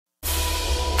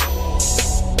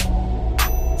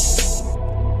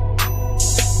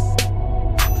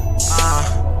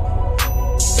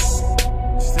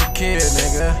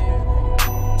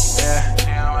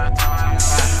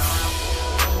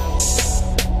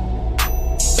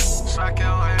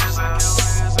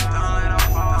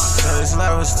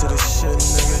to this shit,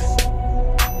 nigga.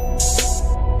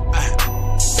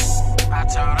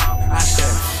 I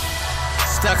said,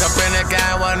 stuck up in the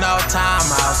game with no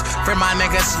timeouts. Free my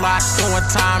niggas locked doing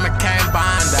time and can't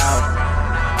bind out.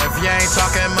 If you ain't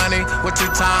talking money, what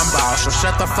you talking about? So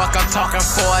shut the fuck up talking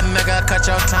for a nigga, cut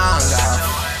your tongue out.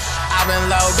 I've been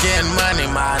low getting money,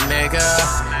 my nigga.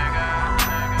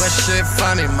 But shit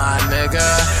funny, my nigga.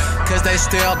 Cause they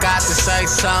still got to say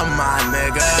something, my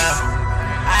nigga.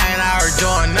 I ain't out here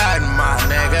doing nothing, my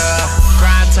nigga.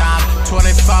 Grind time,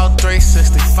 24,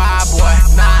 365, boy.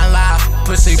 9 live,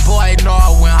 pussy boy, know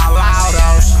when I allow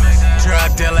those.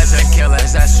 Drug dealers and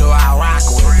killers, that's who I rock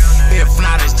with. If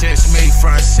not, it's just me,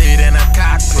 front seat in a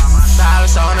cockpit.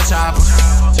 Silence on the chopper,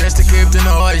 just to keep the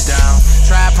noise down.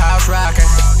 Trap house rocking,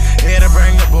 here to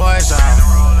bring the boys out.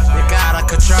 You gotta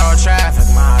control traffic,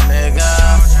 my nigga.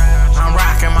 I'm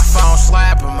rocking my phone,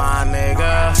 slapping, my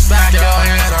nigga. Stack your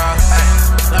hands up,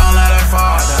 don't let it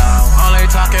fall down. Only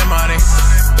talking money,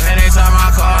 anytime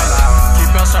I call out.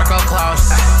 Keep your circle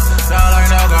close.